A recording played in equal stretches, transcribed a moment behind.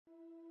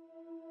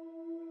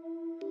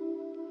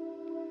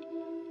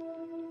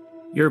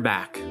You're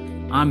back.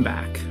 I'm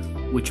back,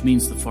 which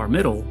means the far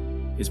middle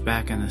is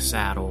back in the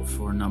saddle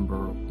for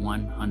number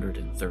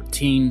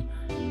 113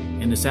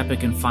 in this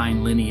epic and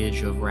fine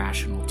lineage of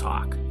rational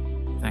talk.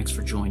 Thanks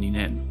for joining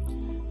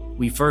in.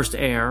 We first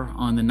air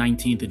on the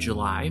 19th of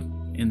July,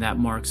 and that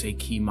marks a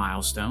key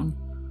milestone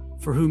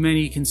for who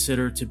many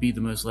consider to be the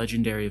most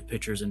legendary of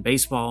pitchers in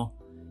baseball,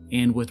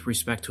 and with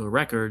respect to a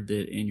record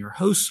that, in your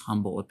host's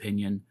humble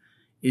opinion,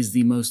 is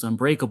the most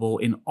unbreakable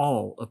in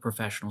all of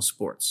professional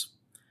sports.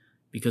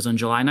 Because on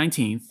July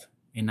 19th,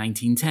 in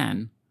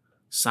 1910,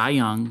 Cy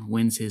Young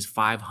wins his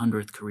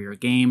 500th career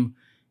game.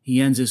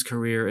 He ends his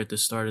career at the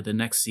start of the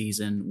next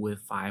season with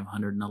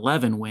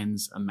 511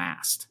 wins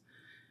amassed.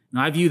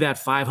 Now, I view that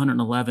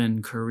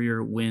 511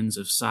 career wins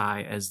of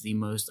Cy as the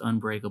most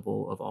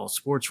unbreakable of all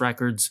sports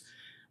records.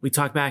 We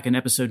talked back in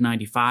episode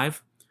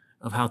 95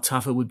 of how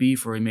tough it would be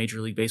for a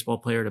Major League Baseball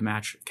player to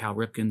match Cal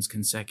Ripken's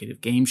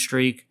consecutive game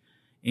streak.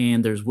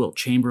 And there's Wilt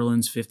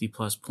Chamberlain's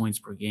 50-plus points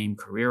per game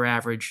career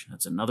average.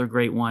 That's another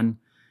great one.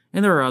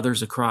 And there are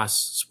others across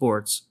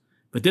sports.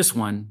 But this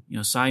one,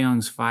 Cy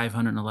Young's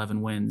 511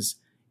 wins,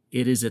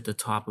 it is at the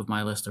top of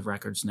my list of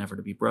records never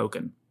to be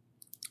broken.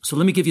 So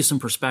let me give you some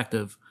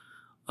perspective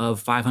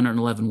of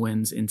 511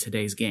 wins in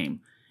today's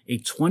game. A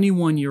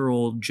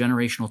 21-year-old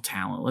generational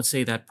talent, let's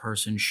say that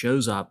person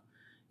shows up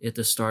at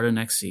the start of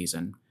next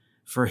season.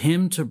 For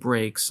him to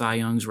break Cy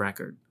Young's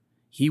record,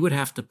 he would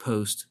have to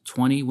post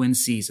 20-win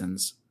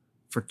seasons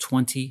for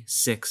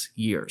 26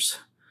 years.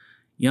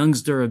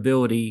 Young's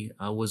durability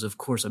was, of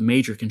course, a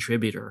major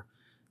contributor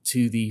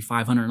to the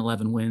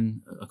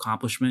 511-win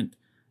accomplishment.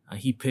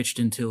 He pitched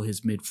until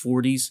his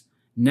mid-40s,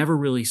 never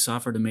really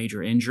suffered a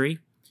major injury,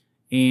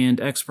 and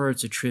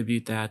experts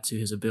attribute that to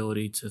his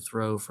ability to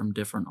throw from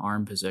different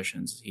arm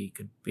positions. He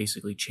could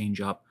basically change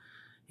up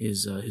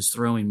his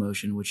throwing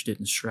motion, which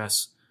didn't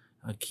stress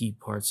key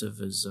parts of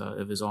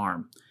his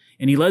arm.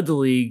 And he led the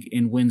league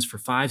in wins for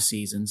 5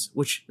 seasons,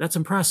 which that's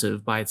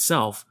impressive by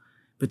itself.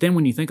 But then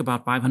when you think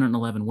about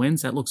 511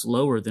 wins, that looks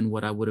lower than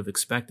what I would have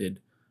expected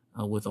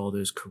with all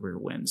those career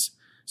wins.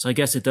 So I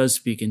guess it does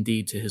speak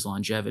indeed to his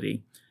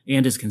longevity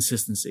and his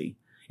consistency.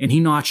 And he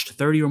notched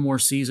 30 or more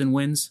season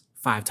wins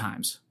 5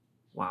 times.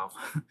 Wow.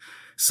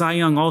 Cy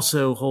Young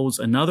also holds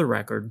another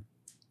record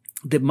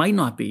that might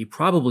not be,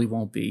 probably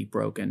won't be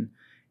broken,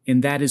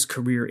 and that is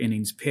career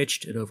innings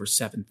pitched at over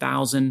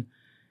 7,000.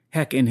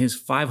 Heck, in his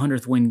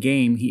 500th win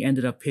game, he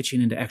ended up pitching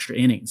into extra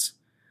innings.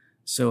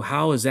 So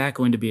how is that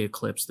going to be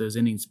eclipsed, those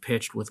innings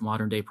pitched with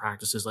modern-day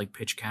practices like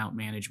pitch count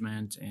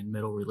management and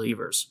middle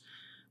relievers?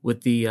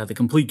 With the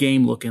complete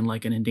game looking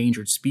like an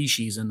endangered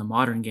species in the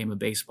modern game of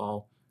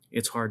baseball,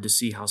 it's hard to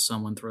see how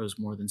someone throws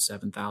more than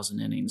 7,000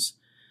 innings.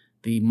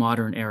 The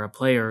modern-era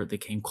player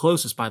that came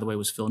closest, by the way,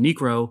 was Phil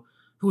Niekro,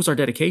 who was our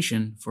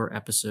dedication for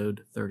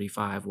episode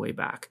 35 way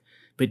back.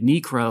 But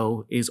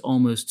Niekro is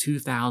almost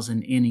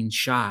 2,000 innings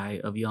shy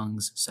of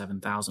Young's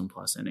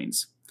 7,000-plus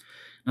innings.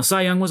 Now,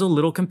 Cy Young was a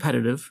little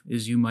competitive,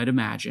 as you might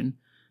imagine.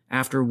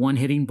 After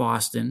one-hitting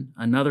Boston,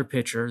 another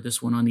pitcher,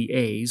 this one on the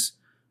A's,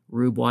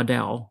 Rube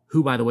Waddell,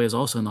 who, by the way, is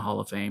also in the Hall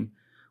of Fame,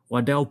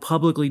 Waddell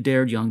publicly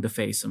dared Young to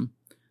face him.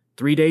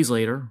 3 days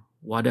later,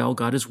 Waddell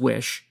got his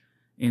wish,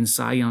 and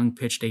Cy Young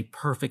pitched a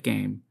perfect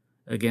game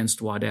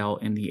against Waddell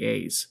and the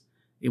A's.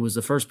 It was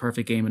the first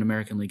perfect game in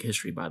American League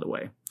history, by the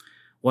way.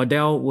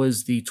 Waddell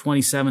was the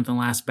 27th and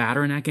last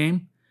batter in that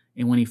game,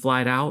 and when he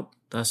flied out,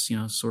 thus,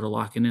 sort of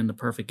locking in the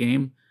perfect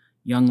game,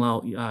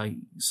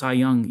 Cy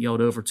Young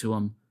yelled over to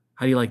him,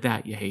 "How do you like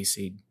that, you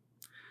hayseed?"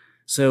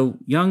 So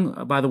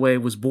Young, by the way,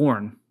 was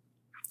born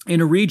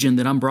in a region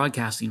that I'm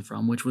broadcasting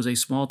from, which was a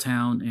small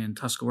town in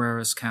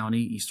Tuscarawas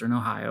County, eastern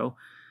Ohio.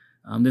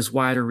 This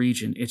wider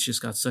region, it's just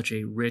got such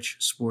a rich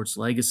sports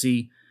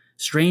legacy.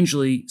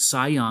 Strangely,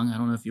 Cy Young, I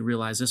don't know if you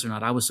realize this or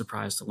not, I was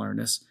surprised to learn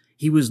this,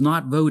 he was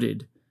not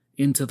voted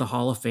into the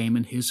Hall of Fame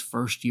in his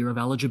first year of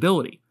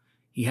eligibility.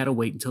 He had to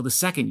wait until the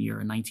second year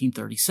in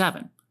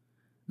 1937.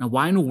 Now,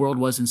 why in the world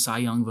wasn't Cy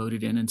Young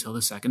voted in until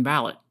the second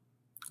ballot?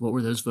 What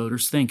were those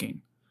voters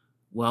thinking?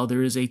 Well,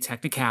 there is a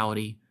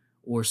technicality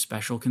or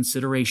special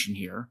consideration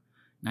here.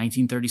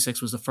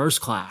 1936 was the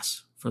first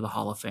class for the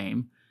Hall of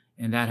Fame,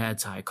 and that had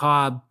Ty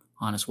Cobb,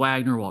 Honus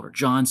Wagner, Walter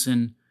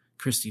Johnson,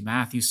 Christy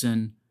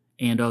Mathewson,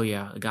 and,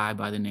 a guy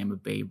by the name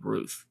of Babe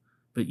Ruth.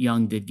 But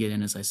Young did get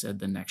in, as I said,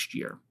 the next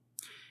year.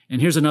 And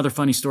here's another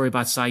funny story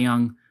about Cy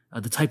Young,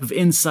 the type of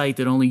insight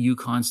that only you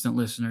constant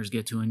listeners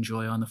get to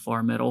enjoy on the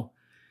far middle.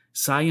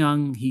 Cy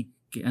Young, he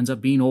ends up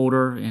being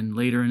older, and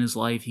later in his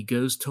life, he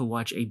goes to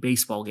watch a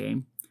baseball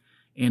game,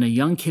 and a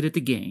young kid at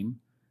the game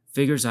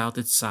figures out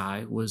that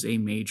Cy was a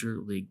major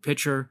league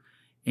pitcher,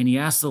 and he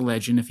asks the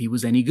legend if he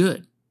was any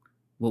good.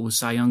 What was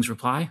Cy Young's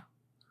reply?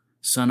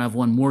 "Son, I've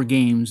won more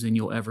games than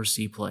you'll ever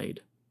see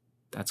played."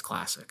 That's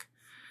classic.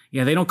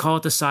 Yeah, they don't call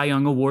it the Cy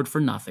Young Award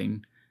for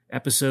nothing.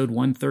 Episode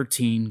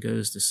 113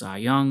 goes to Cy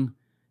Young,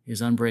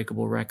 his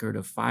unbreakable record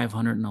of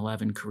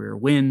 511 career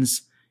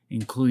wins,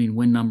 including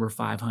win number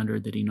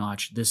 500 that he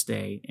notched this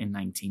day in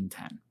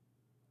 1910.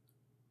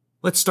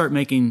 Let's start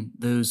making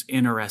those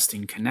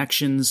interesting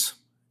connections.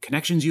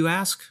 Connections, you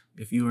ask,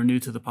 if you are new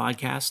to the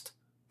podcast?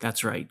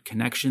 That's right,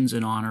 Connections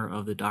in honor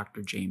of the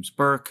Dr. James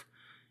Burke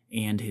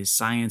and his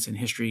science and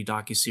history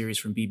docuseries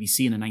from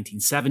BBC in the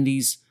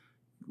 1970s,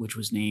 which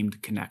was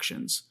named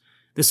Connections.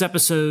 This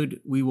episode,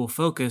 we will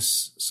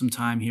focus some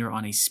time here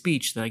on a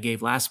speech that I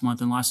gave last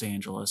month in Los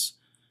Angeles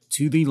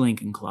to the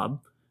Lincoln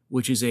Club,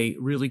 which is a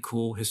really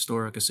cool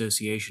historic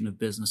association of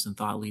business and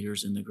thought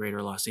leaders in the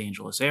greater Los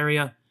Angeles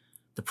area.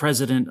 The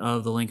president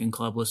of the Lincoln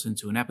Club listened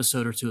to an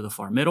episode or two of The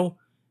Far Middle,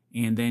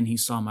 and then he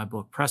saw my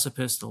book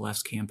Precipice, The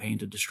Left's Campaign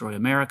to Destroy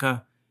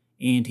America,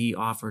 and he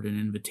offered an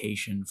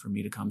invitation for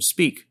me to come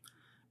speak.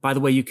 By the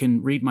way, you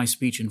can read my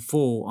speech in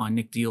full on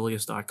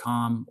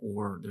nickdeolius.com,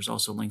 or there's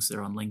also links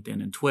there on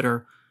LinkedIn and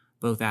Twitter,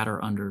 both at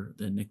or under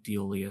the Nick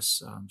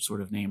DeOlius sort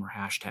of name or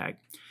hashtag.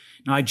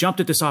 Now, I jumped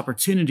at this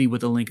opportunity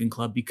with the Lincoln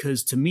Club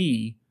because, to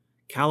me,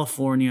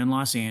 California and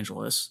Los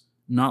Angeles,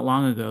 not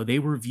long ago, they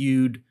were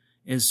viewed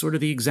as sort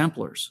of the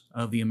exemplars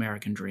of the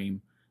American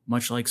dream,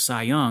 much like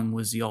Cy Young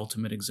was the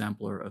ultimate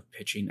exemplar of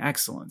pitching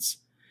excellence.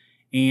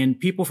 And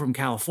people from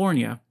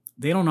California,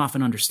 they don't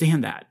often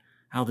understand that,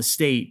 how the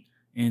state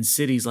and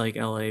cities like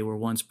LA were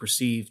once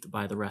perceived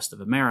by the rest of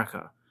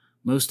America.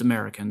 Most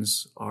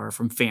Americans are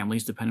from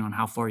families, depending on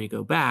how far you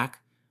go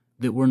back,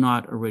 that were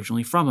not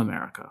originally from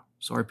America.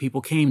 So our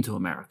people came to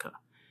America.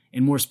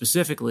 And more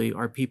specifically,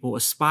 our people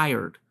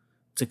aspired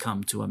to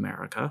come to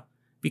America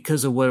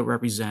because of what it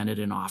represented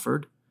and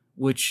offered,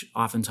 which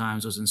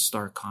oftentimes was in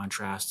stark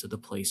contrast to the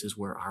places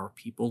where our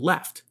people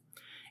left.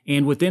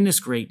 And within this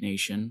great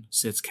nation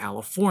sits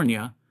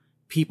California.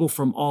 People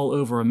from all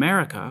over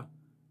America,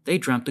 they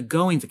dreamt of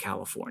going to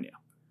California.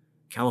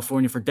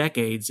 California, for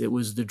decades, it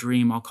was the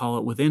dream, I'll call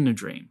it within the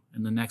dream,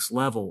 and the next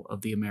level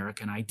of the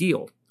American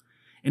ideal.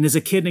 And as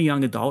a kid and a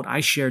young adult, I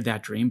shared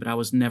that dream, but I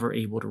was never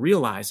able to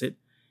realize it.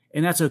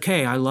 And that's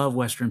okay. I love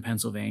Western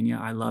Pennsylvania.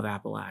 I love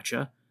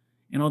Appalachia.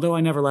 And although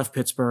I never left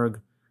Pittsburgh,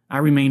 I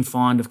remain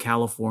fond of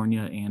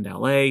California and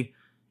LA.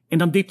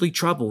 And I'm deeply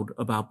troubled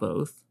about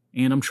both.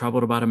 And I'm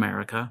troubled about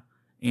America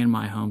and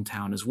my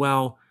hometown as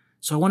well.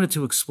 So I wanted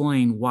to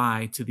explain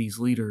why to these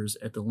leaders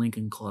at the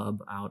Lincoln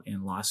Club out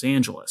in Los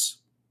Angeles.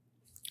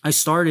 I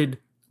started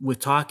with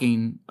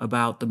talking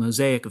about the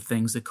mosaic of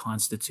things that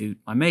constitute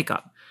my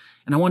makeup.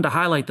 And I wanted to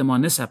highlight them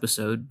on this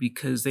episode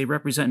because they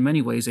represent in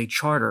many ways a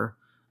charter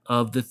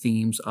of the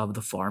themes of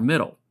the far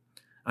middle.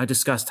 I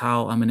discussed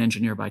how I'm an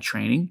engineer by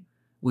training,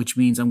 which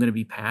means I'm going to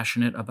be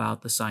passionate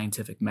about the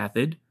scientific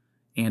method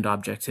and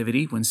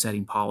objectivity when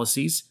setting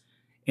policies.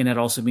 And that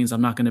also means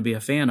I'm not going to be a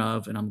fan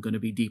of, and I'm going to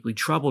be deeply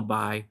troubled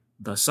by,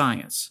 the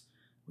science.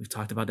 We've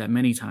talked about that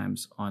many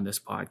times on this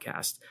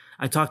podcast.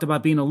 I talked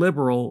about being a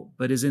liberal,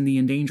 but as in the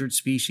endangered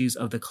species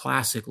of the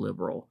classic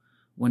liberal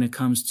when it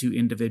comes to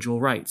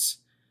individual rights,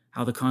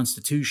 how the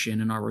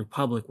Constitution and our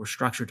republic were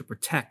structured to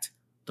protect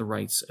the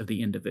rights of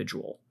the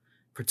individual.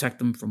 Protect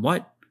them from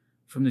what?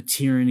 From the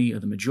tyranny of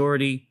the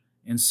majority,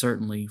 and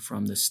certainly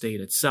from the state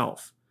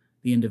itself.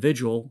 The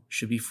individual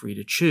should be free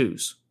to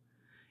choose.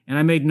 And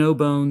I made no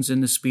bones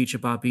in the speech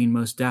about being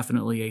most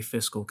definitely a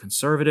fiscal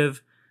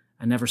conservative.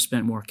 I never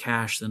spent more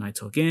cash than I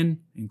took in,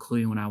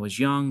 including when I was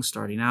young,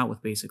 starting out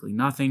with basically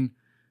nothing.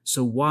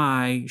 So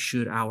why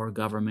should our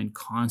government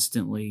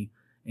constantly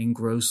and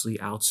grossly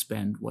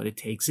outspend what it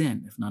takes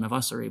in if none of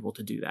us are able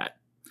to do that?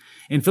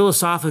 And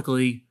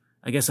philosophically,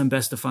 I guess I'm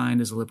best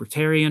defined as a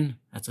libertarian.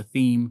 That's a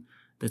theme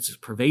that's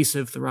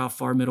pervasive throughout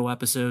Far Middle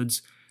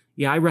episodes.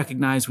 Yeah, I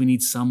recognize we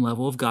need some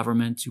level of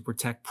government to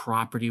protect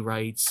property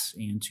rights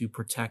and to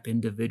protect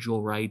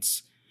individual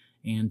rights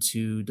and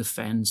to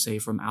defend, say,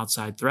 from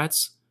outside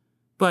threats.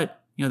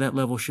 But, that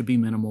level should be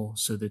minimal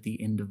so that the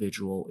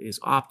individual is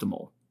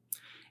optimal.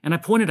 And I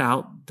pointed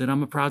out that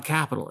I'm a proud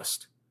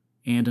capitalist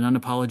and an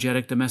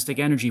unapologetic domestic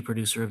energy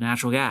producer of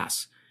natural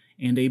gas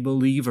and a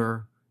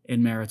believer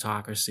in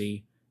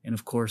meritocracy and,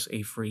 of course,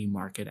 a free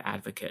market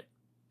advocate.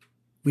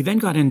 We then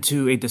got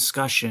into a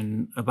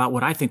discussion about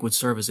what I think would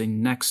serve as a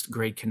next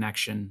great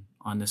connection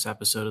on this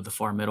episode of The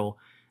Far Middle.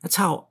 That's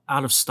how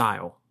out of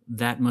style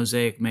that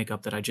mosaic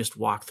makeup that I just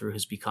walked through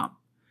has become.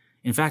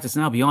 In fact, it's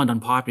now beyond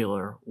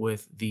unpopular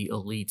with the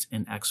elite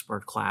and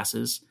expert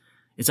classes.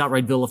 It's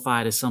outright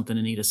vilified as something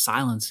in need of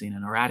silencing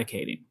and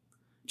eradicating.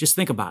 Just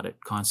think about it,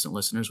 constant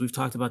listeners. We've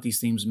talked about these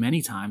themes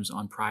many times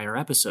on prior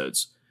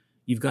episodes.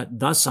 You've got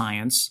the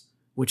science,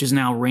 which is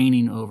now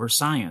reigning over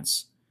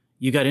science.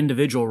 You've got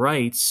individual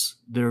rights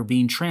that are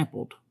being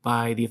trampled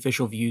by the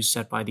official views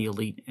set by the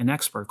elite and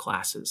expert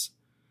classes.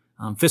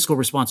 Fiscal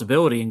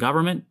responsibility in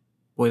government,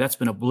 boy, that's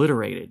been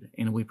obliterated,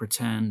 and we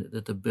pretend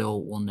that the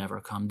bill will never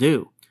come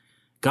due.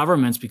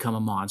 Government's become a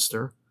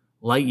monster,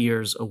 light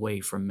years away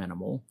from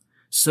minimal.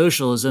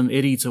 Socialism,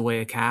 it eats away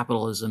at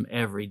capitalism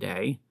every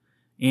day.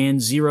 And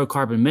zero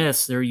carbon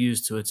myths, they're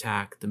used to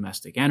attack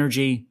domestic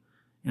energy.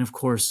 And of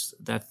course,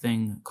 that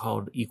thing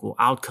called equal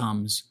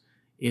outcomes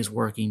is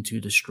working to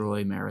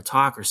destroy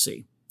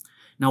meritocracy.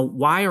 Now,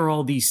 why are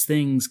all these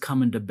things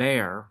coming to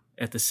bear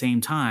at the same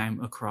time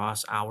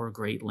across our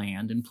great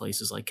land in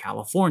places like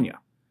California?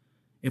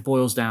 It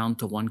boils down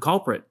to one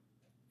culprit.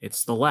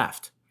 It's the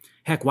left.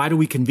 Heck, why do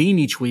we convene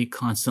each week,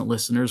 constant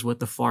listeners, with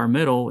the far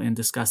middle and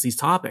discuss these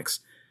topics?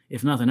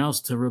 If nothing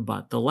else, to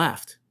rebut the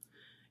left.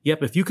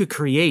 Yep, if you could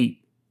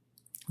create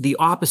the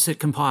opposite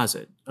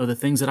composite of the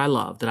things that I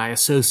love, that I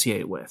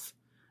associate with,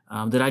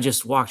 that I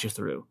just walked you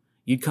through,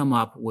 you'd come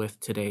up with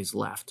today's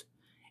left.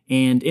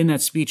 And in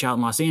that speech out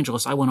in Los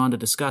Angeles, I went on to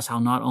discuss how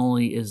not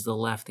only is the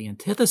left the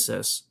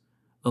antithesis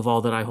of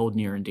all that I hold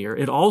near and dear,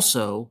 it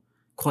also,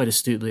 quite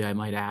astutely I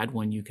might add,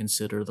 when you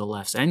consider the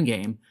left's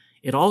endgame,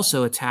 it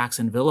also attacks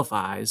and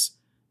vilifies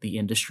the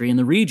industry and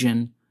the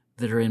region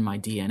that are in my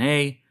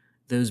DNA,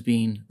 those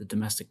being the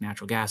domestic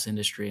natural gas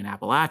industry in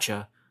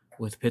Appalachia,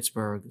 with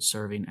Pittsburgh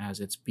serving as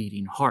its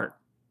beating heart.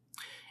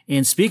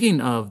 And speaking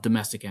of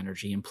domestic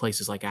energy in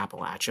places like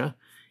Appalachia,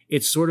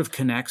 it sort of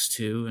connects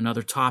to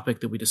another topic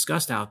that we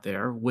discussed out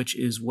there, which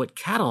is what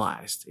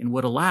catalyzed and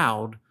what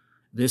allowed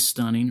this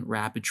stunning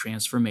rapid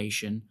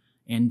transformation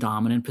and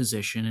dominant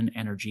position in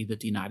energy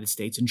that the United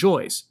States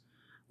enjoys.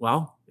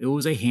 Well, it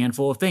was a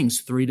handful of things,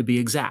 3 to be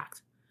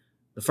exact.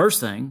 The first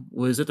thing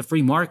was that the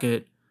free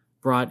market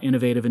brought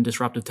innovative and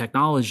disruptive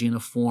technology in the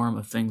form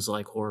of things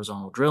like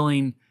horizontal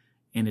drilling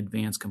and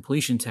advanced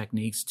completion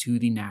techniques to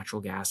the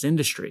natural gas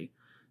industry.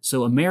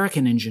 So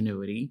American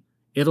ingenuity,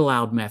 it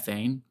allowed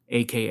methane,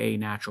 aka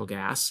natural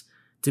gas,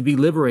 to be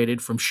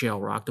liberated from shale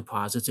rock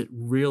deposits at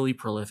really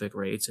prolific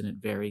rates and at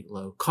very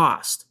low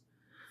cost.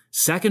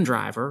 Second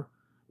driver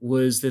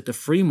was that the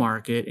free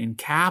market and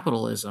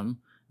capitalism,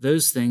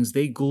 those things,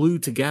 they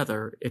glued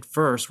together at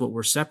first what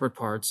were separate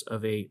parts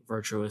of a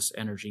virtuous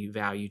energy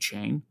value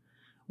chain,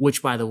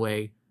 which, by the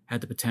way,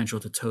 had the potential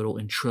to total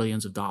in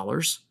trillions of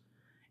dollars.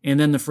 And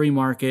then the free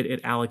market,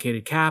 it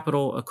allocated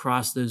capital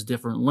across those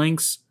different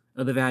links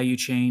of the value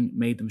chain,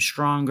 made them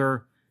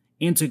stronger,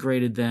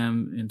 integrated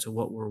them into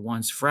what were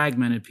once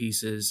fragmented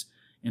pieces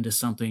into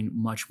something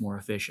much more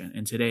efficient.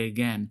 And today,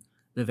 again,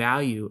 the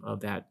value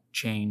of that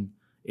chain,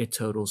 it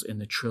totals in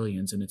the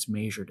trillions, and it's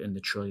measured in the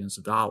trillions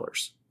of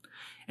dollars.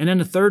 And then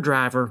the third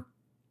driver,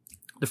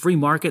 the free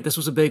market, this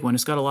was a big one.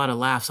 It's got a lot of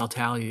laughs, I'll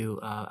tell you,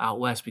 out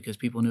west, because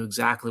people knew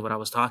exactly what I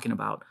was talking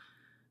about.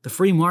 The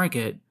free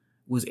market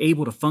was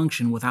able to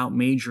function without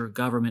major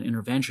government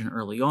intervention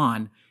early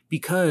on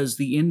because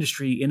the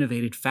industry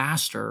innovated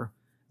faster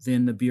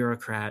than the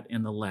bureaucrat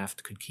and the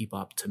left could keep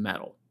up to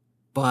meddle.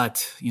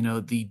 But,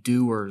 the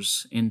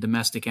doers in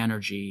domestic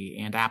energy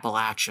and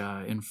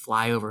Appalachia and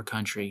flyover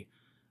country,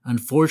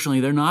 unfortunately,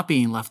 they're not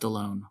being left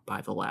alone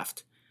by the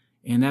left.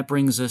 And that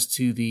brings us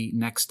to the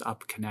next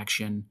up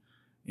connection,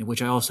 in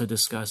which I also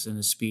discussed in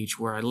the speech,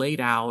 where I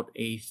laid out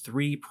a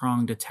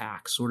 3-pronged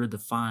attack, sort of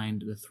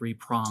defined the 3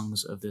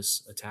 prongs of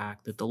this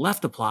attack that the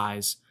left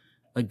applies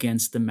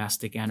against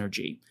domestic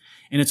energy.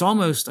 And it's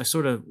almost, I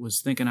sort of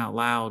was thinking out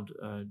loud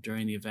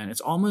during the event,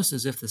 it's almost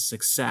as if the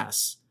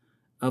success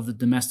of the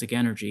domestic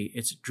energy,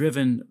 it's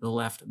driven the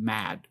left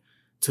mad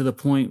to the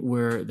point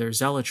where their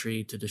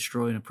zealotry to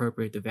destroy and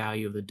appropriate the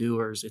value of the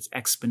doers, it's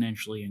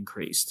exponentially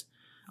increased,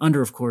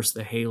 under, of course,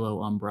 the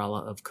halo umbrella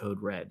of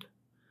Code Red.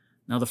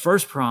 Now, the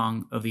first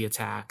prong of the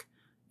attack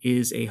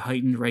is a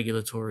heightened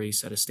regulatory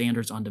set of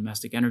standards on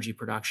domestic energy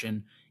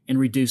production and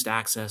reduced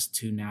access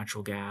to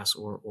natural gas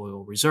or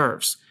oil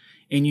reserves.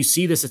 And you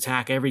see this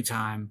attack every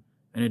time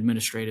an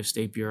administrative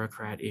state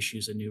bureaucrat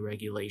issues a new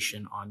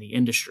regulation on the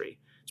industry.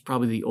 It's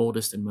probably the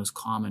oldest and most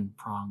common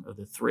prong of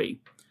the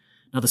 3.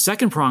 Now, the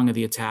second prong of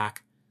the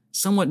attack,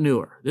 somewhat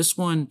newer. This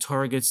one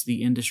targets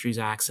the industry's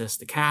access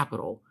to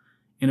capital,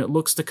 and it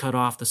looks to cut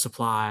off the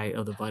supply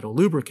of the vital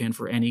lubricant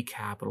for any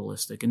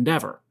capitalistic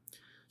endeavor.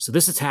 So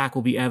this attack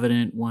will be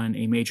evident when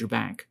a major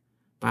bank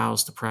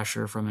bows to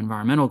pressure from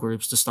environmental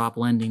groups to stop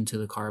lending to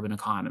the carbon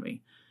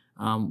economy.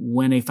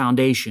 When a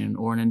foundation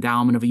or an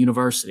endowment of a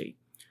university,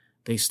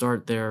 they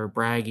start their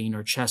bragging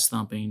or chest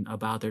thumping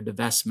about their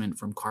divestment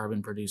from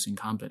carbon-producing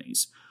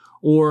companies.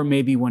 Or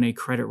maybe when a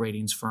credit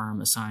ratings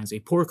firm assigns a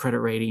poor credit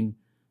rating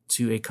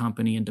to a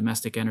company in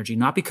domestic energy,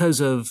 not because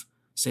of,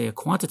 say, a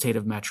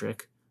quantitative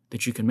metric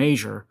that you can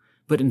measure,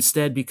 but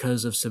instead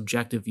because of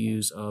subjective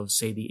views of,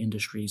 say, the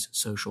industry's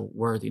social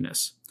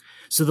worthiness.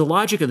 So the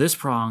logic of this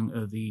prong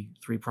of the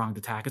 3-pronged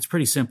attack, it's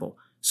pretty simple.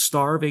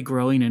 Starve a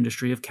growing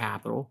industry of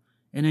capital,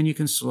 and then you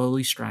can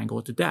slowly strangle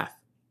it to death.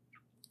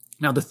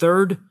 Now, the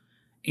third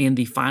and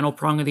the final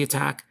prong of the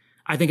attack,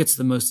 I think it's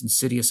the most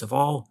insidious of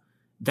all.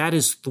 That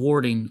is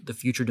thwarting the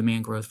future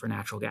demand growth for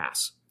natural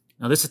gas.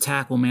 Now, this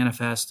attack will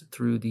manifest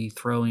through the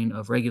throwing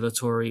of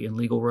regulatory and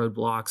legal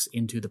roadblocks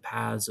into the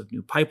paths of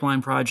new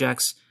pipeline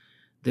projects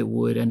that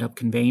would end up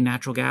conveying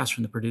natural gas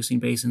from the producing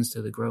basins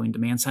to the growing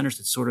demand centers.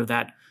 It's sort of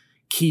that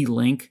key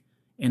link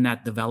in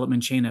that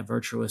development chain, that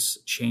virtuous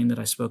chain that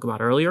I spoke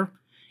about earlier.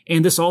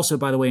 And this also,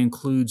 by the way,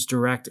 includes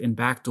direct and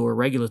backdoor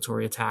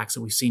regulatory attacks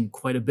that we've seen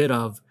quite a bit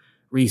of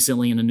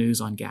recently in the news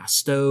on gas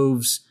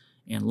stoves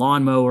and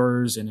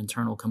lawnmowers and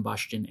internal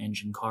combustion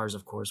engine cars,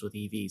 of course, with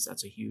EVs.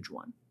 That's a huge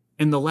one.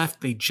 And the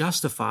left, they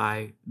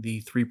justify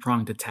the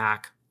 3-pronged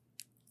attack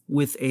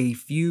with a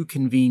few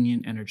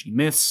convenient energy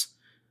myths.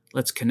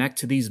 Let's connect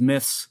to these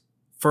myths.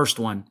 First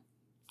one,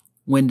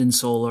 wind and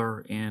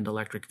solar and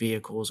electric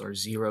vehicles are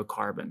zero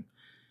carbon.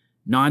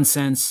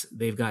 Nonsense.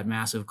 They've got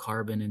massive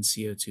carbon and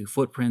CO2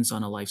 footprints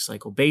on a life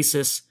cycle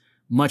basis,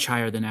 much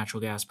higher than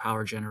natural gas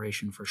power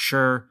generation for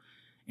sure.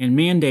 And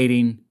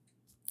mandating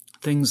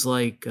things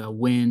like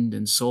wind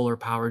and solar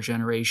power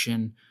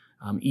generation,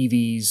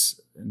 EVs,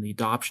 and the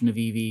adoption of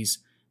EVs,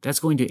 that's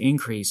going to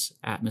increase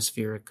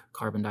atmospheric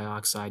carbon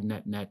dioxide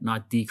net,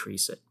 not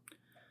decrease it.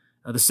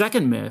 The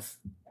second myth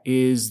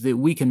is that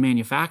we can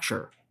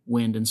manufacture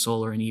wind and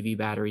solar and EV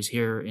batteries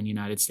here in the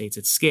United States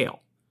at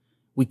scale.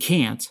 We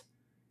can't,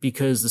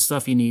 because the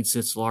stuff you need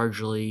sits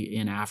largely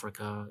in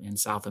Africa, in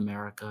South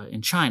America,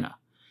 in China.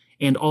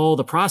 And all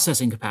the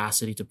processing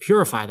capacity to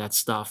purify that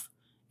stuff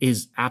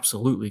is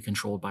absolutely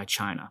controlled by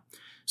China.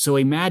 So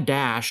a mad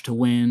dash to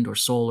wind or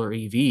solar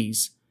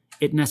EVs,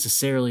 it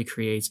necessarily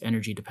creates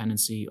energy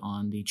dependency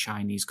on the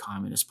Chinese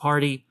Communist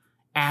Party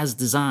as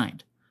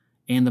designed.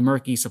 And the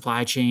murky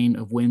supply chain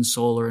of wind,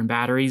 solar, and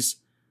batteries,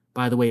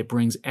 by the way, it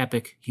brings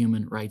epic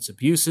human rights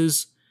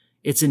abuses.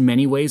 It's in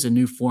many ways a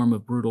new form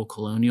of brutal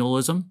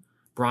colonialism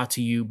brought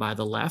to you by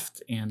the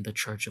left and the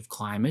Church of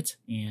Climate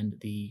and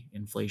the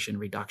Inflation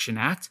Reduction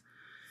Act.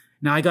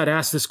 Now, I got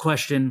asked this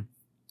question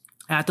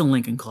at the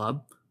Lincoln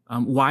Club.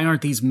 Why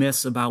aren't these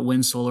myths about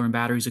wind, solar, and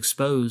batteries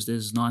exposed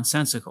as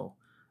nonsensical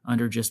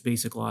under just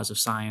basic laws of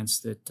science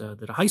that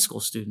a high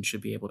school student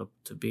should be able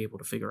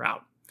to figure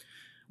out?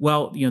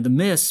 Well, the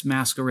myths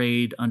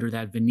masquerade under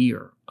that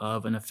veneer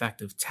of an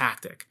effective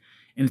tactic.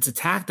 And it's a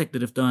tactic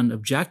that, if done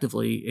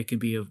objectively, it can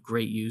be of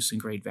great use and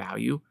great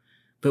value.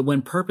 But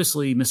when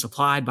purposely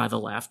misapplied by the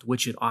left,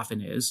 which it often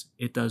is,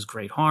 it does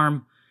great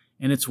harm.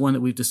 And it's one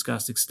that we've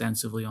discussed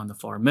extensively on the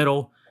far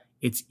middle.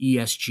 It's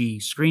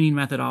ESG screening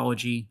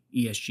methodology,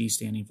 ESG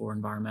standing for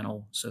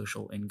environmental,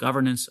 social, and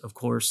governance, of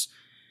course.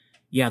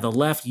 Yeah, the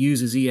left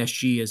uses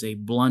ESG as a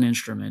blunt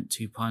instrument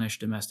to punish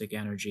domestic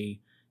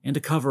energy and to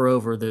cover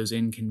over those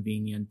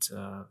inconvenient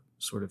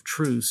sort of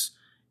truths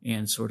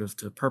and sort of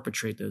to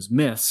perpetrate those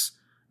myths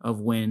of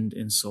wind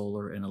and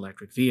solar and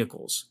electric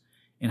vehicles.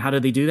 And how do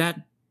they do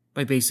that?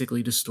 By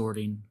basically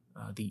distorting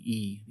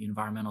the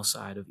environmental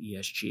side of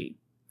ESG.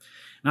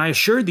 And I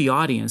assured the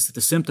audience that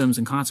the symptoms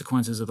and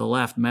consequences of the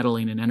left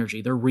meddling in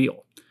energy, they're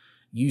real.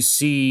 You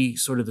see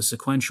sort of the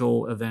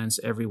sequential events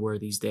everywhere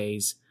these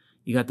days.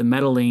 You got the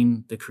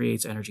meddling that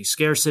creates energy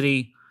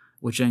scarcity,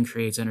 which then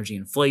creates energy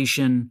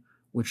inflation,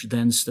 which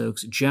then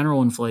stokes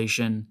general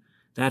inflation.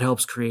 That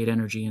helps create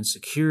energy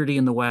insecurity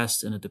in the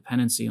West and a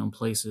dependency on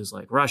places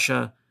like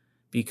Russia,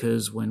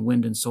 because when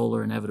wind and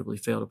solar inevitably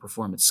fail to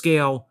perform at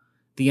scale,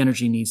 the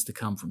energy needs to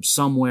come from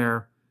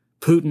somewhere.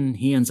 Putin,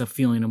 he ends up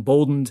feeling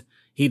emboldened.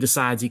 He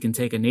decides he can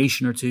take a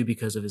nation or two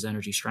because of his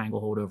energy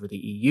stranglehold over the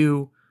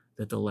EU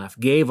that the left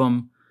gave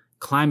him.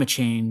 Climate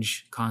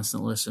change,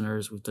 constant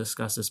listeners, we've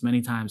discussed this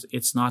many times,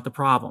 it's not the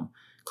problem.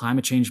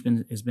 Climate change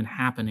has been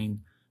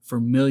happening for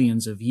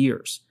millions of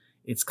years.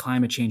 It's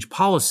climate change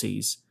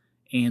policies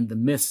and the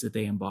myths that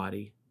they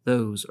embody.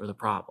 Those are the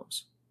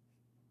problems.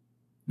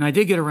 Now, I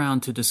did get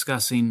around to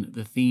discussing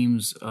the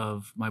themes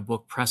of my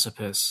book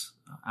Precipice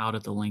out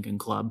at the Lincoln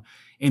Club,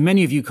 and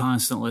many of you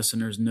constant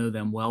listeners know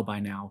them well by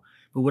now.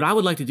 But what I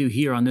would like to do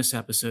here on this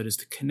episode is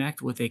to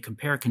connect with a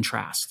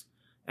compare-contrast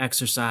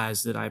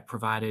exercise that I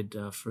provided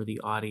for the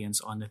audience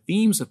on the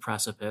themes of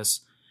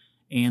Precipice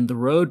and the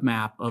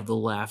roadmap of the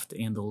left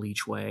and the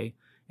Leach Way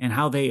and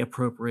how they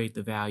appropriate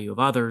the value of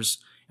others.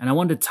 And I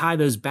wanted to tie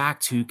those back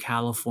to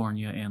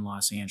California and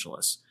Los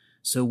Angeles.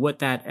 So what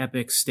that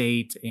epic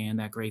state and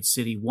that great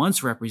city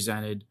once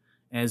represented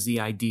as the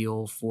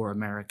ideal for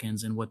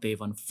Americans and what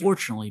they've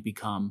unfortunately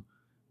become,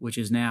 which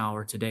is now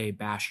or today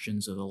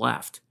bastions of the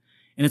left.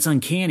 And it's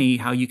uncanny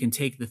how you can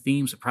take the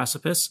themes of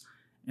Precipice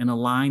and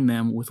align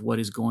them with what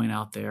is going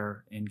out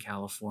there in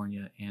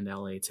California and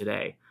LA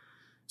today.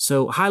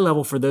 So high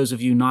level, for those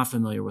of you not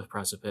familiar with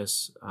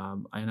Precipice,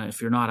 and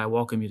if you're not, I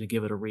welcome you to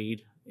give it a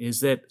read, is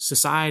that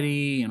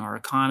society and our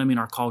economy and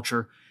our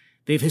culture,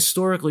 they've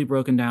historically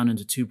broken down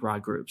into two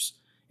broad groups.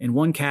 In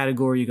one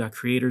category, you got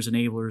creators,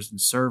 enablers, and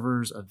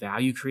servers of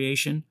value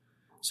creation.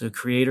 So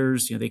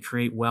creators, they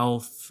create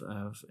wealth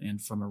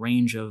and from a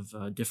range of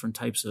different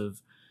types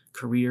of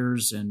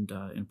careers and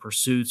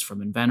pursuits,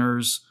 from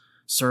inventors,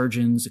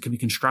 surgeons, it could be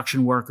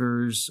construction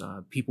workers,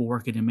 people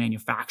working in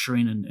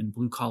manufacturing and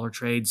blue-collar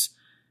trades.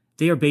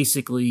 They are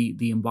basically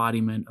the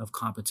embodiment of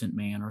competent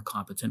man or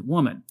competent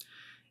woman.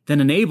 Then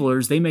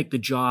enablers, they make the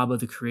job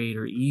of the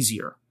creator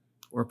easier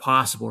or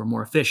possible or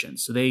more efficient.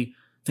 So they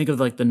think of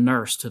like the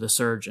nurse to the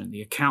surgeon,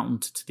 the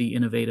accountant to the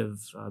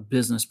innovative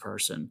business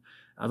person,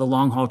 the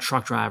long-haul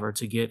truck driver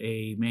to get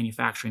a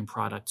manufacturing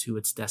product to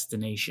its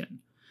destination.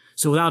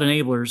 So without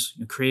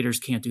enablers, creators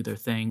can't do their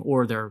thing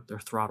or they're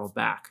throttled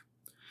back.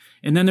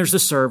 And then there's the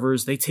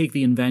servers. They take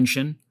the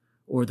invention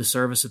or the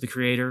service of the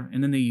creator,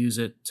 and then they use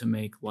it to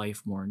make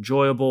life more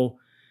enjoyable.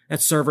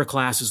 That server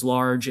class is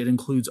large. It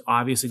includes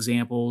obvious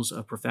examples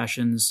of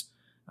professions.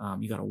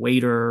 You got a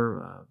waiter,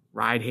 a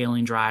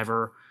ride-hailing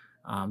driver.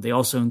 They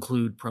also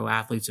include pro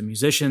athletes and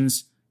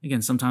musicians.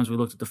 Again, sometimes we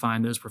look to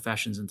define those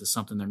professions into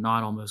something they're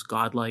not, almost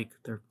godlike.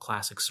 They're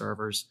classic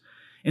servers.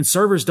 And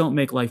servers don't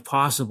make life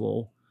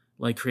possible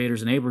like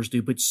creators enablers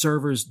do, but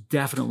servers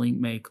definitely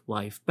make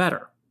life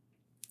better.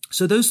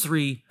 So those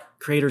three,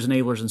 creators,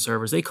 enablers, and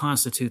servers, they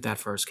constitute that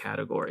first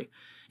category.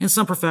 In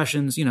some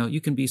professions,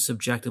 you can be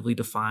subjectively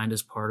defined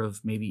as part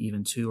of maybe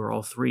even two or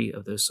all three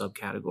of those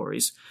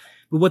subcategories.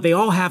 But what they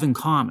all have in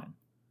common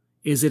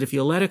is that if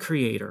you let a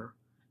creator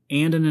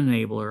and an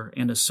enabler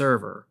and a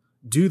server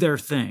do their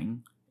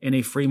thing in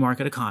a free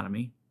market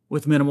economy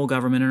with minimal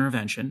government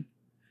intervention,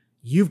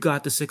 you've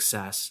got the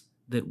success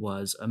that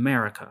was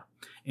America,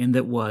 and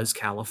that was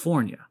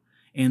California,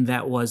 and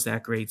that was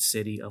that great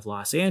city of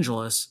Los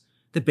Angeles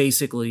that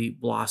basically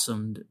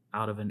blossomed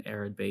out of an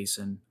arid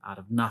basin, out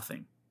of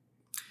nothing.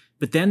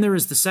 But then there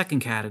is the second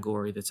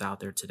category that's out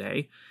there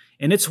today,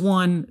 and it's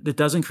one that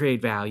doesn't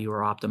create value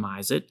or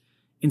optimize it.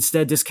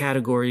 Instead, this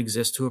category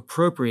exists to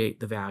appropriate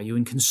the value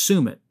and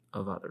consume it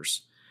of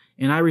others.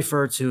 And I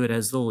refer to it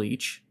as the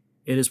leech.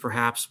 It is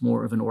perhaps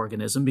more of an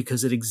organism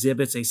because it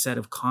exhibits a set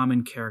of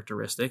common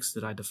characteristics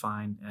that I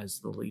define as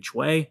the leech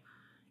way,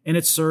 and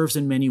it serves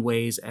in many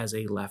ways as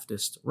a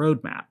leftist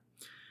roadmap.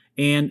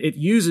 And it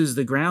uses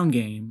the ground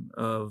game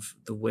of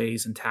the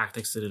ways and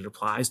tactics that it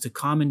applies to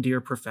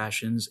commandeer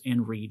professions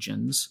and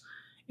regions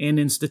and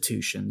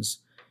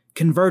institutions,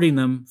 converting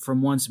them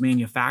from once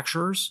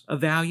manufacturers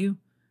of value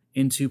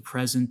into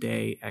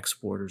present-day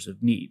exporters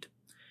of need.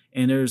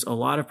 And there's a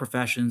lot of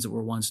professions that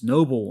were once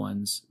noble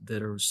ones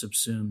that are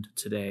subsumed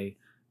today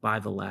by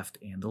the left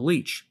and the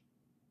leech.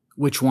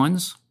 Which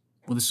ones?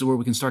 Well, this is where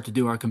we can start to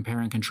do our compare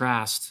and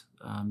contrast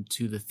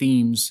to the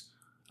themes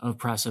of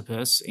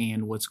Precipice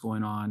and what's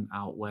going on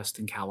out west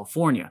in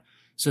California.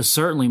 So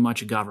certainly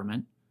much of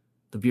government.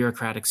 The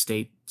bureaucratic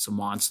state's a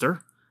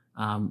monster.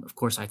 Of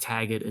course, I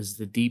tag it as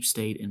the deep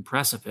state in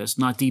Precipice.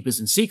 Not deep as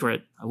in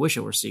secret. I wish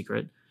it were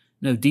secret.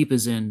 No, deep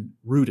as in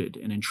rooted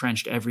and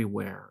entrenched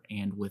everywhere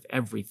and with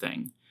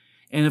everything.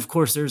 And of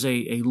course, there's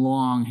a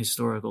long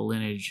historical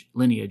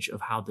lineage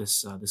of how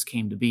this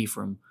came to be,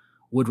 from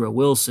Woodrow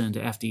Wilson to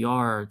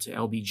FDR to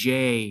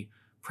LBJ,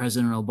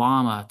 President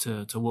Obama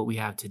to what we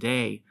have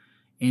today.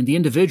 And the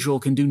individual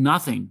can do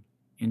nothing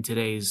in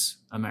today's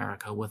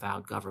America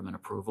without government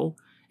approval.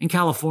 And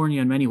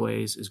California, in many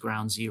ways, is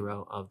ground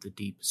zero of the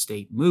deep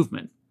state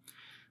movement.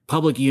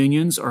 Public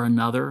unions are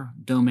another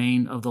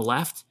domain of the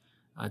left.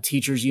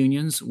 Teachers'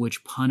 unions,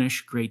 which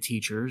punish great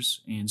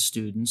teachers and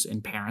students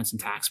and parents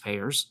and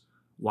taxpayers.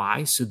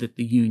 Why? So that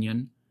the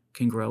union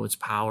can grow its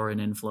power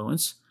and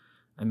influence.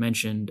 I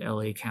mentioned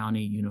LA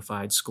County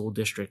Unified School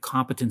District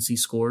competency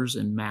scores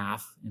in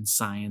math and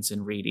science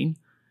and reading.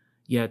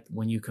 Yet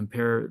when you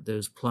compare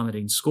those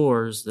plummeting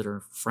scores that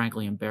are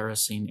frankly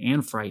embarrassing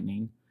and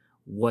frightening,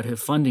 what have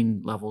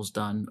funding levels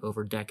done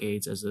over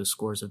decades as those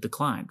scores have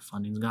declined?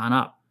 Funding's gone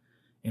up.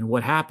 And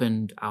what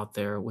happened out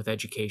there with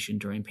education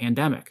during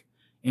pandemic?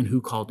 And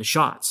who called the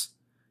shots?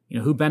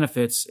 Who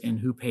benefits and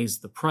who pays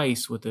the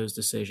price with those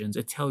decisions?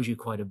 It tells you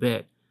quite a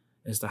bit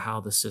as to how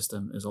the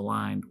system is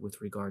aligned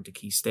with regard to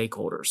key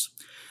stakeholders.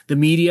 The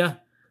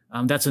media,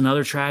 that's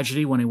another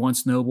tragedy when a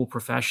once noble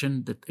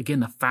profession that,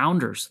 again, the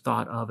founders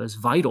thought of as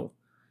vital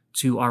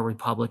to our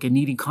republic and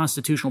needing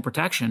constitutional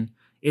protection,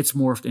 it's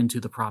morphed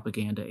into the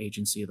propaganda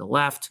agency of the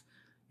left.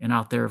 And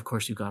out there, of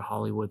course, you've got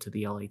Hollywood to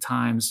the LA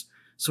Times,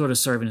 sort of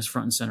serving as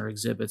front and center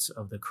exhibits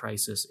of the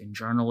crisis in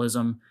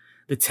journalism.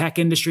 The tech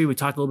industry, we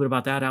talked a little bit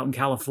about that out in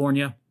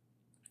California,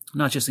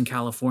 not just in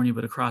California,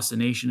 but across the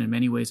nation. In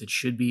many ways, it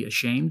should be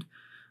ashamed.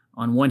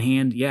 On one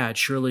hand, it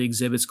surely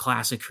exhibits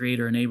classic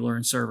creator, enabler,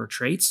 and server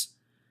traits.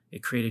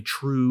 It created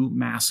true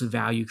massive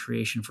value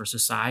creation for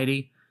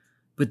society.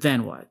 But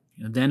then what?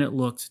 Then it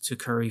looked to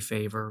curry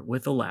favor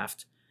with the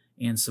left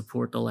and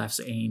support the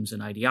left's aims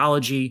and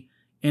ideology,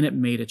 and it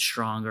made it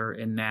stronger.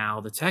 And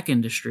now the tech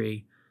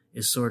industry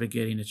is sort of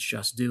getting its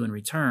just due in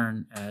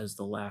return as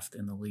the left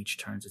and the leech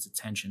turns its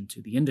attention to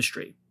the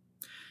industry.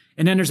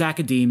 And then there's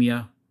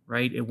academia,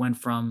 right? It went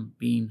from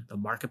being the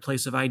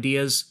marketplace of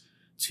ideas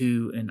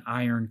to an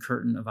iron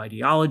curtain of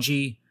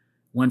ideology,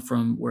 went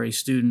from where a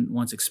student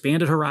once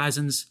expanded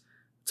horizons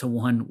to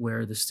one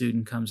where the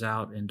student comes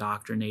out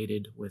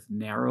indoctrinated with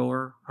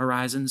narrower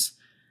horizons.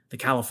 The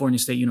California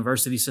State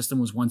University system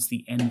was once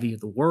the envy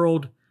of the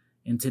world,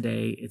 and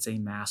today it's a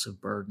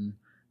massive burden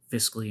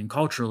fiscally and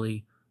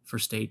culturally for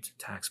state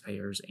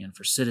taxpayers and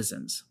for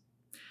citizens.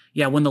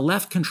 When the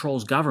left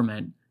controls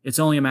government, it's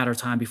only a matter of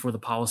time before the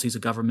policies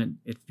of government,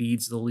 it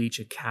feeds the leech,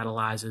 it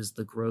catalyzes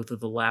the growth of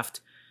the left.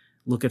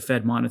 Look at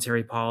Fed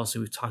monetary policy.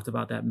 We've talked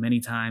about that many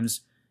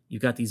times.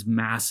 You've got these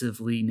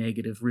massively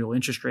negative real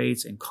interest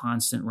rates and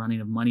constant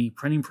running of money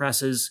printing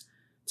presses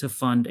to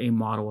fund a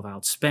model of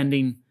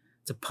outspending,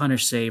 to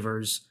punish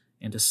savers,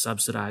 and to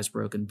subsidize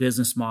broken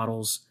business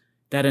models.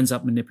 That ends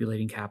up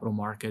manipulating capital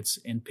markets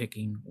and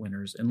picking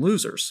winners and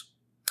losers.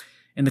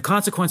 And the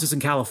consequences in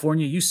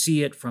California, you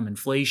see it from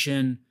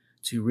inflation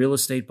to real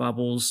estate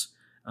bubbles.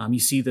 You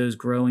see those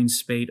growing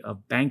spate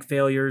of bank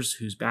failures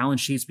whose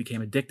balance sheets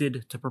became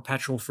addicted to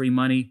perpetual free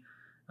money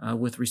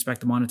with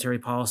respect to monetary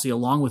policy,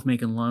 along with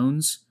making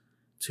loans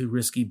to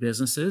risky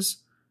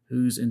businesses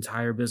whose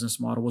entire business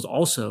model was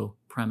also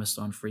premised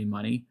on free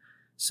money.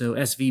 So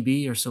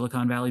SVB or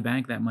Silicon Valley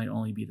Bank, that might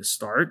only be the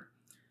start.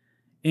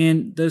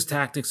 And those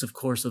tactics, of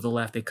course, of the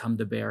left, they come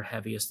to bear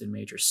heaviest in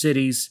major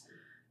cities.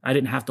 I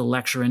didn't have to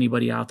lecture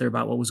anybody out there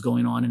about what was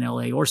going on in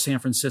LA or San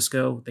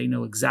Francisco. They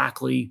know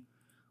exactly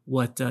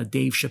what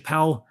Dave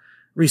Chappelle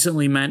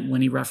recently meant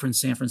when he referenced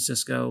San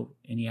Francisco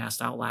and he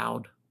asked out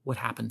loud, what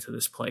happened to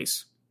this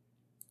place?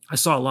 I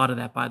saw a lot of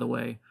that, by the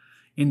way,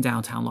 in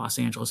downtown Los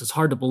Angeles. It's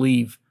hard to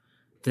believe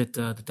that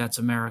that's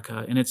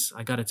America. And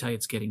I got to tell you,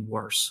 it's getting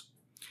worse.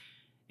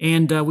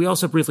 And we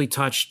also briefly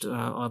touched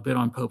a bit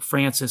on Pope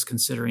Francis,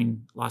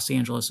 considering Los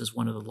Angeles is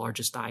one of the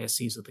largest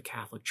dioceses of the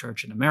Catholic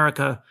Church in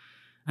America.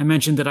 I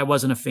mentioned that I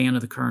wasn't a fan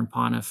of the current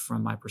pontiff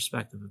from my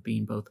perspective of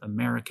being both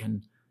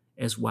American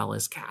as well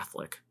as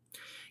Catholic.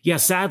 Yeah,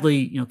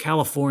 sadly,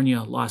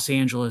 California, Los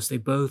Angeles, they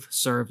both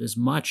served as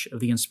much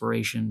of the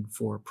inspiration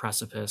for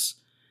Precipice.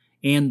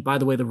 And by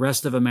the way, the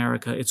rest of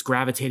America, it's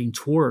gravitating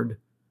toward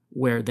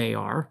where they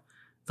are.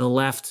 The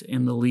left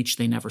and the leech,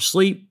 they never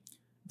sleep.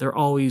 They're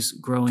always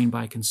growing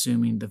by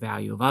consuming the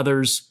value of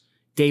others,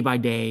 day by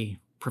day,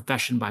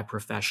 profession by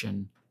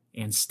profession,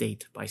 and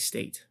state by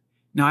state.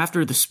 Now,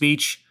 after the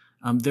speech,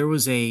 there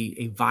was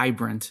a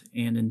vibrant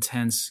and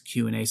intense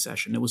Q&A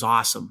session. It was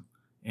awesome,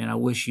 and I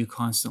wish you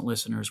constant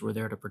listeners were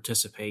there to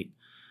participate.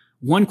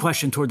 One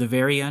question toward the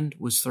very end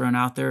was thrown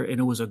out there, and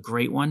it was a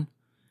great one.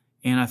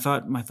 And I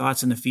thought my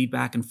thoughts and the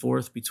feedback and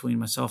forth between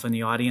myself and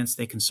the audience,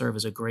 they can serve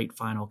as a great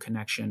final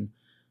connection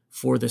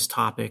for this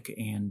topic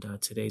and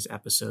today's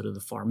episode of The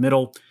Far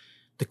Middle.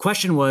 The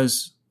question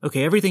was,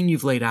 okay, everything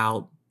you've laid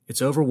out, it's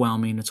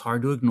overwhelming, it's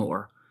hard to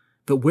ignore,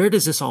 but where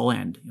does this all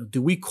end?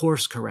 Do we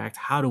course correct?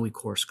 How do we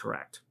course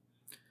correct?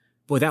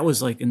 Boy, that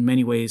was in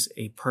many ways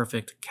a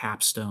perfect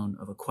capstone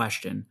of a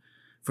question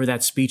for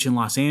that speech in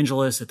Los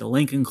Angeles at the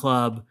Lincoln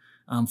Club,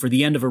 for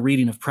the end of a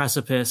reading of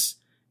Precipice,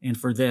 and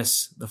for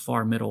this, the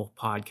Far Middle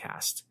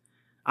podcast.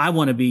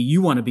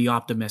 You want to be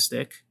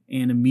optimistic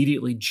and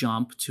immediately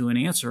jump to an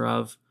answer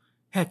of,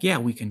 heck yeah,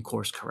 we can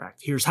course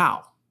correct. Here's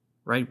how,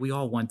 right? We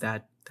all want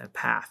that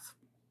path.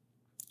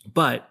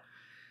 But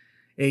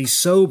a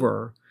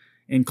sober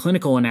and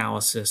clinical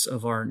analysis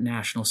of our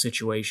national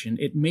situation,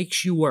 it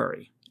makes you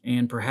worry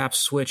and perhaps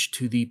switch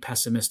to the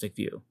pessimistic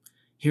view.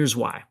 Here's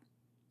why.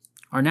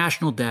 Our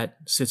national debt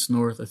sits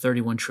north of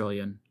 31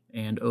 trillion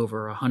and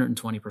over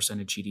 120%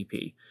 of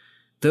GDP.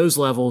 Those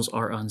levels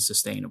are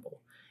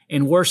unsustainable.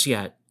 And worse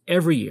yet,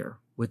 every year,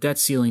 with debt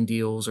ceiling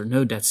deals or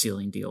no debt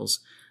ceiling deals,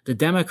 the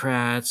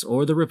Democrats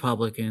or the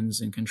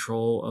Republicans in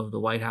control of the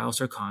White House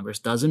or Congress,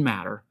 doesn't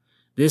matter,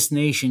 this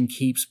nation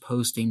keeps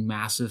posting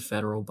massive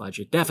federal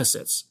budget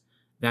deficits.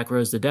 That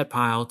grows the debt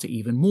pile to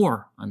even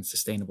more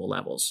unsustainable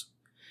levels.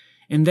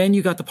 And then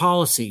you got the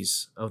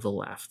policies of the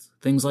left,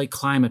 things like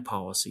climate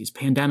policies,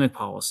 pandemic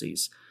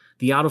policies,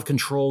 the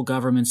out-of-control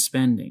government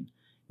spending.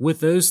 With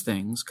those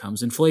things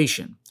comes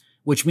inflation,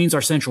 which means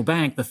our central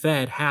bank, the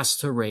Fed, has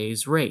to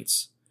raise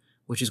rates,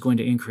 which is going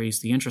to increase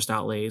the interest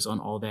outlays on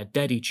all that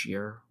debt each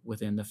year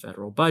within the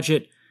federal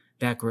budget.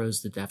 That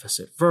grows the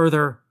deficit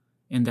further,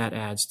 and that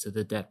adds to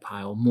the debt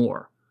pile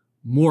more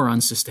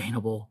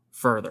unsustainable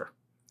further.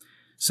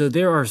 So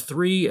there are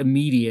three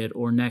immediate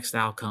or next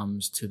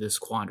outcomes to this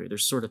quandary.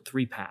 There's sort of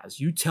three paths.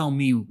 You tell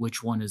me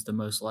which one is the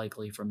most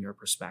likely from your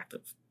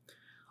perspective.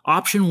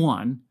 Option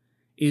one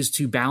is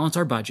to balance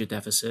our budget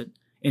deficit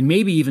and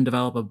maybe even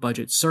develop a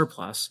budget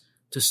surplus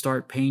to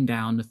start paying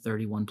down the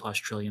 $31+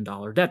 trillion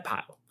debt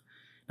pile.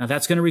 Now,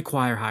 that's going to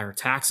require higher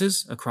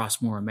taxes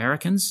across more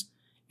Americans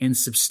and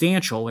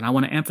substantial, and I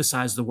want to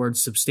emphasize the word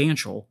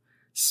substantial,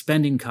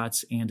 spending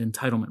cuts and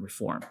entitlement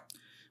reform.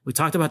 We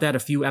talked about that a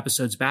few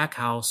episodes back,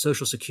 how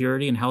Social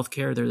Security and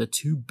healthcare, they're the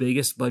two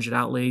biggest budget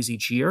outlays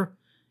each year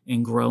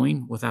and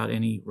growing without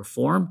any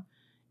reform.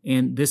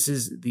 And this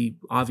is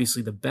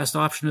obviously the best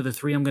option of the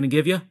three I'm going to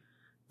give you,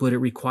 but it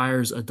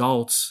requires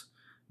adults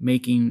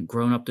making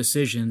grown-up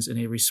decisions in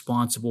a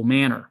responsible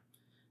manner.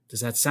 Does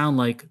that sound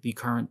like the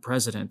current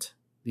president,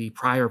 the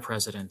prior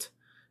president,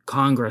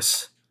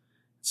 Congress?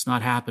 It's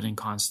not happening,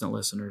 constant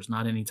listeners,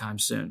 not anytime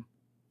soon.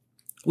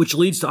 Which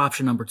leads to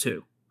option number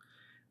two.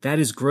 That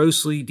is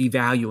grossly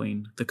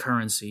devaluing the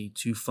currency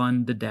to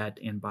fund the debt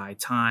and buy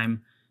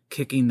time,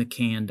 kicking the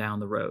can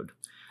down the road.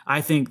 I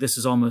think this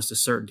is almost a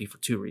certainty for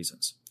two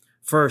reasons.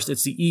 First,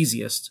 it's the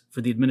easiest for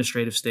the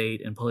administrative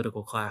state and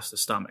political class to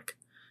stomach.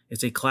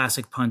 It's a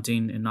classic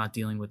punting and not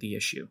dealing with the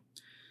issue.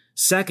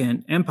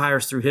 Second,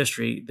 empires through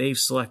history, they've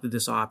selected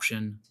this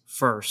option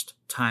first,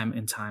 time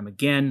and time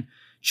again.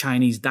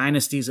 Chinese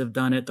dynasties have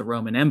done it. The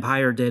Roman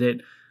Empire did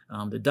it.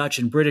 The Dutch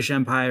and British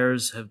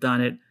empires have done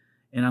it.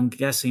 And I'm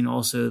guessing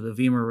also the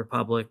Weimar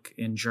Republic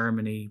in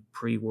Germany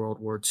pre-World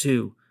War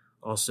II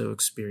also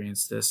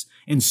experienced this.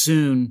 And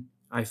soon,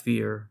 I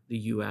fear, the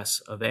US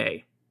of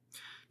A.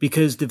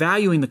 Because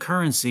devaluing the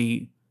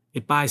currency,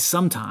 it buys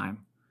some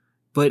time,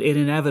 but it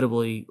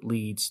inevitably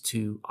leads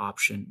to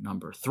option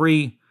number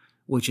three,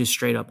 which is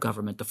straight up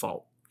government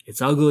default.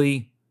 It's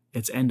ugly,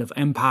 it's end of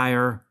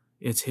empire,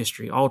 it's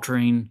history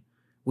altering.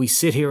 We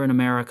sit here in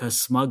America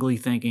smugly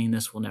thinking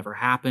this will never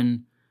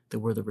happen, that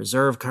we're the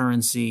reserve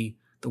currency,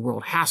 The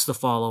world has to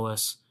follow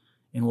us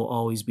and will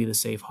always be the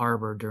safe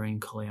harbor during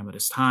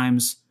calamitous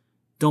times.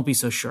 Don't be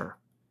so sure.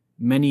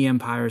 Many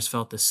empires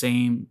felt the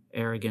same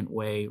arrogant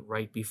way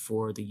right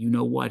before the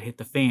you-know-what hit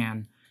the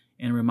fan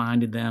and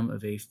reminded them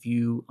of a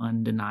few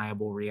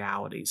undeniable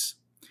realities.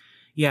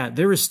 Yeah,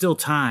 there is still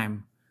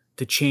time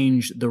to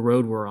change the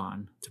road we're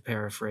on, to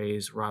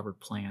paraphrase Robert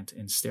Plant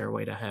in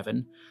Stairway to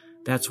Heaven.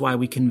 That's why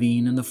we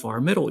convene in the far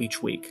middle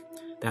each week.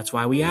 That's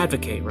why we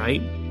advocate,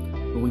 right?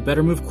 But we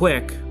better move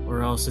quick,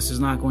 or else this is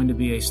not going to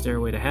be a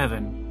stairway to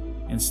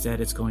heaven.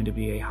 Instead, it's going to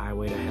be a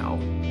highway to hell.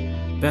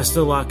 Best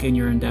of luck in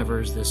your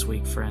endeavors this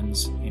week,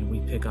 friends, and we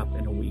pick up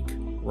in a week.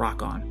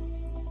 Rock on.